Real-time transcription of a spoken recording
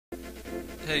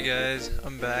Hey guys,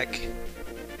 I'm back.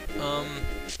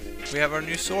 We have our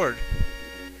new sword.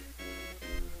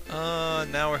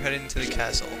 Now we're heading to the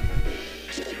castle.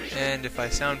 And if I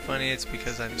sound funny, it's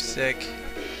because I'm sick.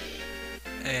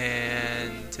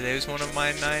 And today was one of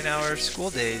my 9-hour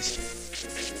school days.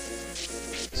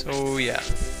 So yeah.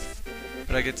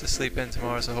 But I get to sleep in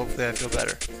tomorrow, so hopefully I feel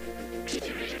better.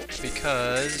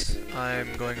 Because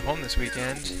I'm going home this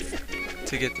weekend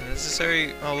to get the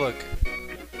necessary... Oh look.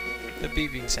 The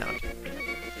beeping sound.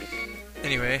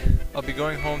 Anyway, I'll be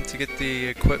going home to get the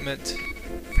equipment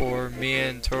for me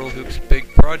and Turtle Hoop's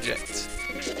big project.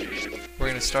 We're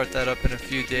gonna start that up in a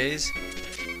few days.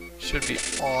 Should be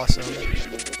awesome.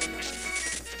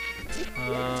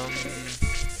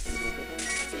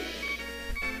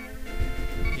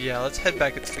 Yeah, let's head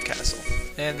back into the castle.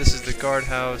 And this is the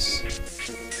guardhouse.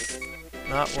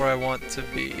 Not where I want to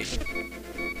be.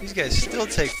 These guys still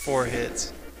take 4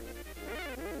 hits.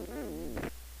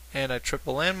 And I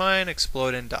triple landmine,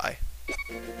 explode, and die.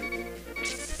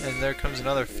 And there comes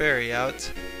another fairy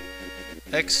out.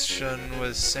 Xshun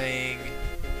was saying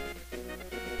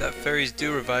that fairies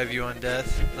do revive you on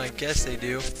death, and I guess they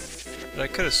do. But I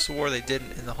could have swore they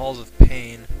didn't in the Halls of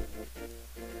Pain.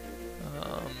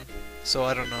 So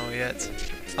I don't know yet.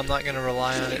 I'm not going to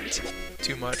rely on it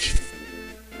too much.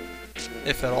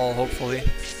 If at all, hopefully.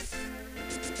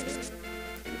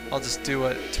 I'll just do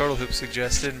what Turtle Hoop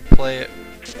suggested and play it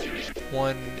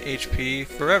 1 HP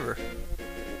forever.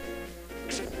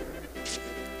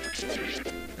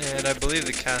 And I believe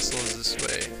the castle is this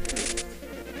way.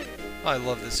 I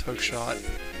love this hook shot.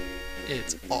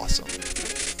 It's awesome.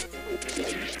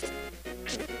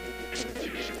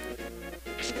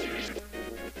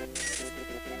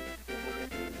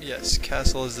 Yes,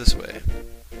 castle is this way.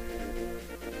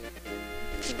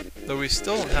 Though we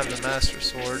still don't have the Master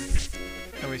Sword,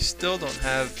 and we still don't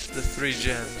have the 3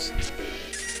 gems.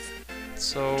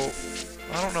 So,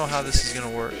 I don't know how this is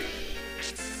gonna work.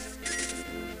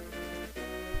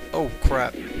 Oh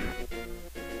crap.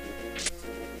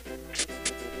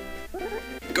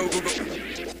 Go, go, go!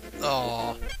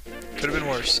 Aw, could have been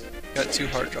worse. Got 2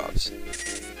 heart drops.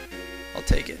 I'll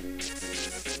take it.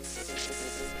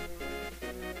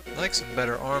 I'd like some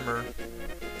better armor.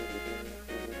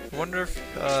 I wonder if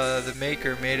the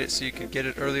maker made it so you could get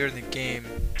it earlier in the game.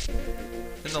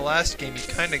 In the last game you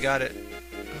kinda got it...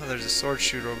 Oh, there's a sword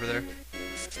shooter over there.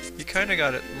 You kinda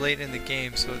got it late in the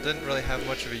game, so it didn't really have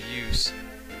much of a use.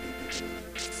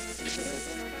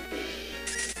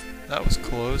 That was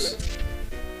close.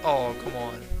 Oh, come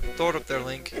on. Throw it up there,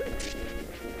 Link.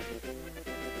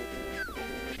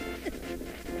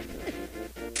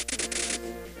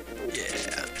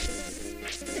 Yeah.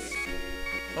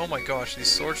 Oh my gosh,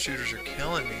 these sword shooters are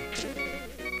killing me.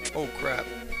 Oh crap.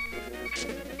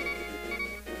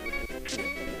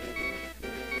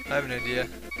 I have an idea.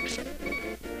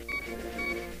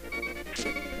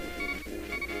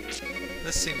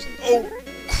 This seems... Oh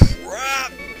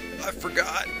crap! I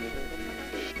forgot.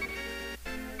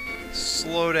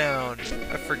 Slow down.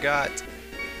 I forgot.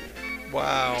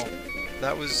 Wow.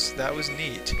 That was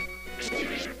neat.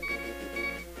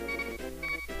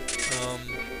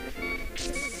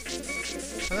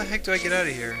 How the heck do I get out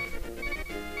of here?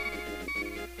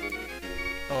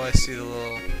 Oh, I see the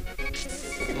little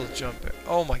jump there.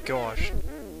 Oh my gosh.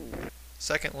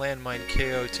 Second landmine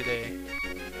KO today.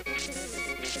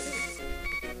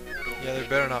 Yeah, there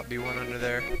better not be one under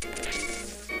there.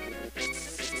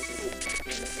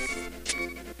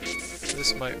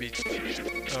 This might be...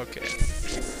 Okay.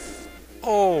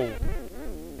 Oh!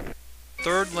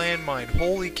 3rd landmine.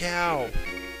 Holy cow!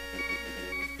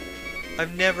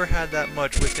 I've never had that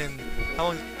much within... How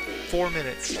long? 4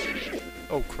 minutes.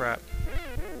 Oh crap.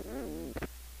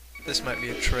 This might be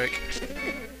a trick.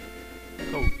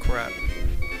 Oh crap.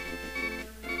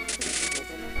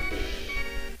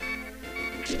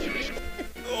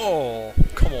 Oh,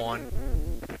 come on.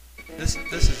 This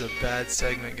is a bad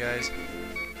segment, guys.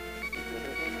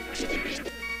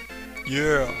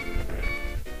 Yeah.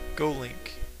 Go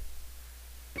Link.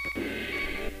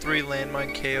 3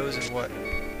 landmine KOs and what?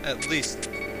 At least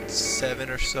 7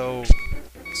 or so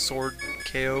sword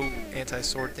KO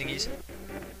anti-sword thingies.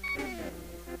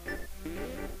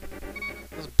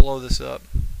 Let's blow this up.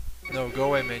 No, go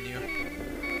away menu.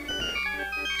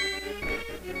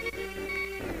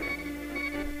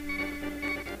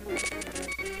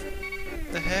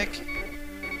 The heck?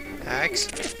 Axe?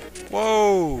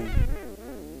 Whoa!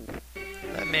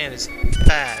 That man is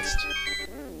fast.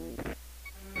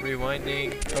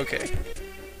 Rewinding. Okay.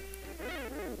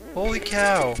 Holy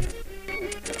cow!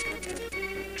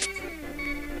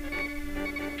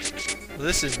 Well,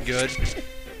 this isn't good.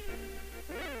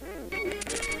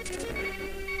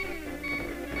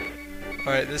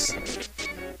 Alright, this...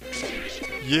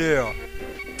 Yeah!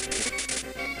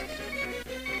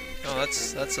 Oh,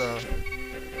 that's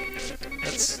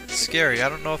scary. I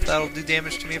don't know if that'll do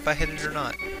damage to me if I hit it or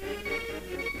not.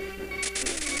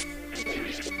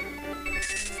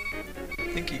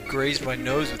 I think he grazed my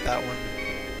nose with that one.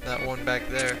 That one back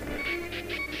there.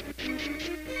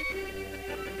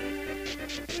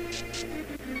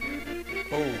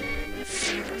 Oh.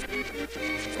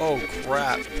 Oh,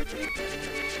 crap.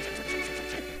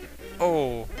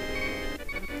 Oh.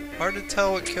 Hard to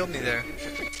tell what killed me there.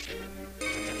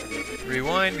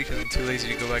 Rewind because I'm too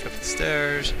lazy to go back up the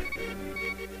stairs.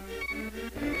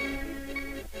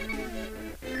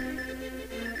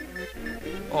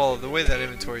 Oh, the way that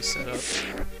inventory's set up.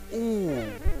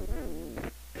 Ooh.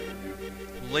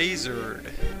 Lasered.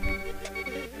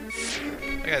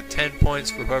 I got 10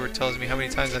 points for whoever tells me how many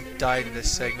times I've died in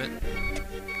this segment.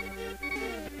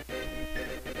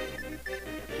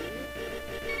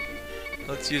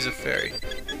 Let's use a fairy.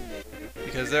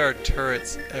 Because there are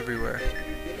turrets everywhere.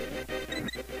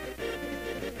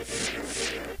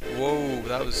 Whoa,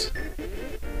 that was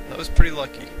pretty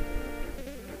lucky.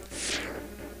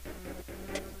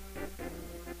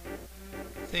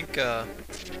 I think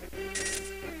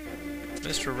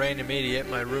Mr. Random Idiot,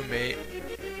 my roommate,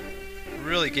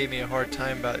 really gave me a hard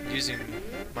time about using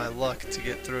my luck to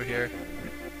get through here.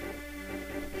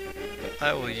 But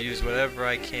I will use whatever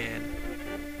I can.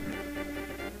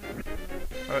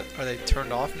 Are they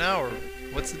turned off now, or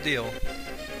what's the deal?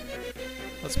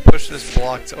 Let's push this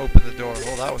block to open the door.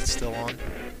 Oh, that one's still on.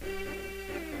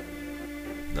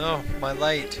 No, my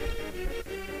light.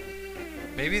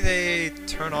 Maybe they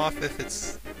turn off if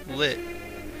it's lit.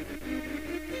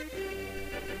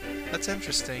 That's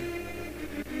interesting.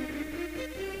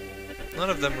 None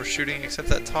of them were shooting except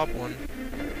that top one.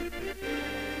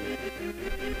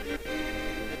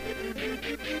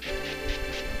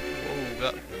 Whoa,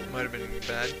 that might have been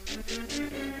bad.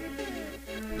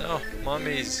 No,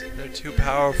 mummies. They're too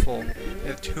powerful. They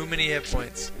have too many hit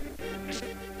points.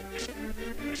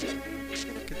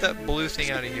 Get that blue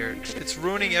thing out of here. It's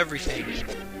ruining everything.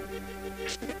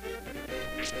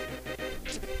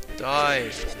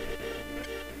 Die.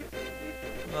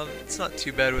 Well, it's not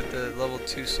too bad with the level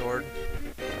 2 sword.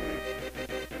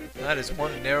 That is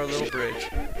one narrow little bridge.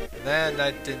 And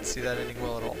I didn't see that ending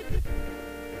well at all.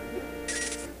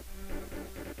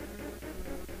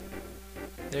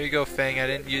 There you go, Fang. I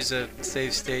didn't use a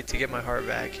save state to get my heart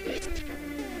back.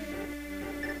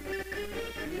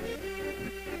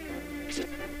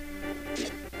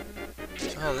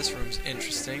 Oh, this room's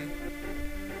interesting.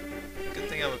 Good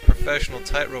thing I'm a professional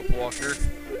tightrope walker.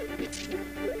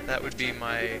 That would be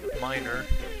my minor.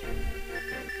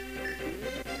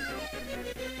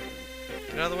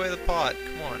 Get out of the way of the pot.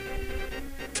 Come on.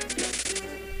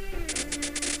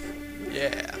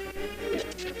 Yeah.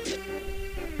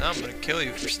 Now I'm gonna kill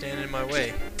you for standing in my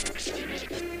way.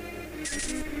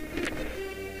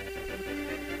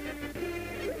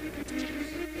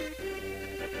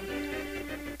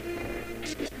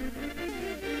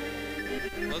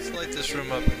 Let's light this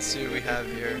room up and see what we have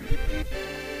here.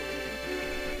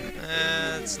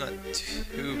 It's not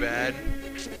too bad.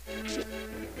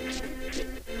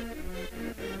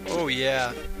 Oh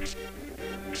yeah.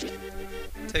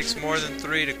 Takes more than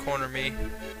 3 to corner me.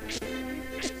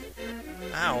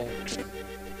 Ow.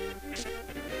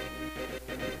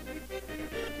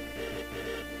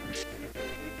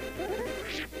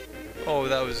 Oh,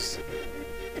 that was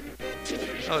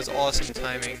awesome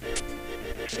timing.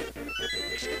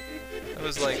 That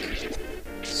was like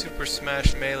Super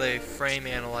Smash Melee frame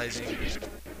analyzing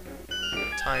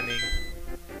timing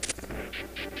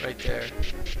right there.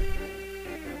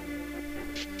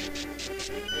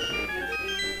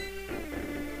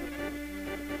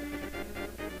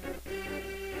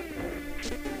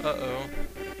 Uh-oh.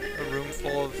 A room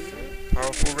full of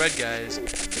powerful red guys.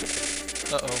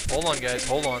 Uh-oh. Hold on, guys.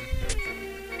 Hold on.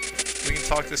 We can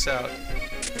talk this out.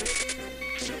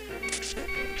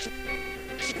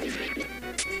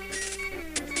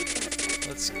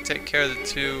 Let's take care of the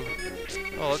two.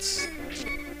 Oh, let's...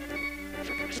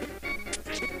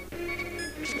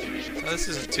 Oh, this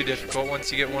isn't too difficult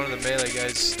once you get one of the melee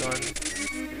guys stunned.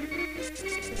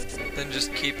 Then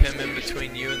just keep him in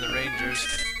between you and the rangers.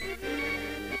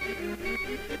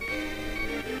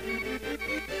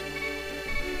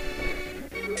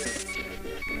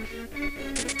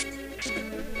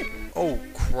 Oh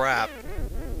crap.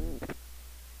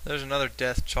 There's another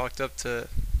death chalked up to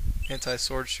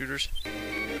anti-sword shooters.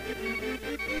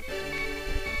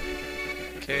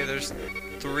 Okay, there's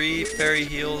 3 fairy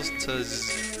heals to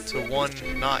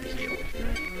 1 not heal.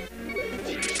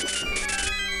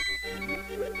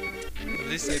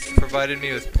 least they provided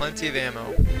me with plenty of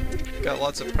ammo. Got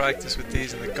lots of practice with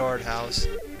these in the guardhouse.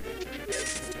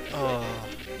 Oh.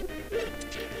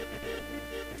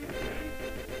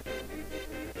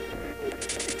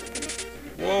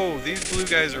 Whoa, these blue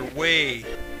guys are way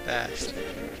fast.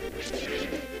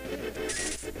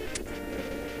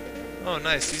 Oh,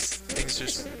 nice. These things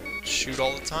just shoot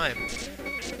all the time.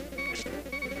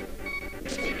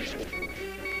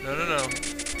 No, no, no.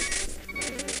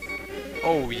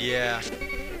 Oh, yeah.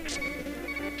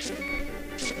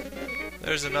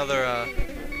 There's another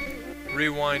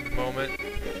rewind moment.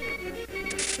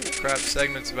 Crap,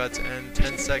 segment's about to end.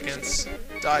 10 seconds.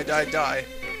 Die, die, die.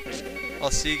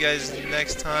 I'll see you guys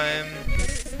next time.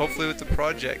 Hopefully with the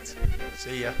project.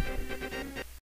 See ya.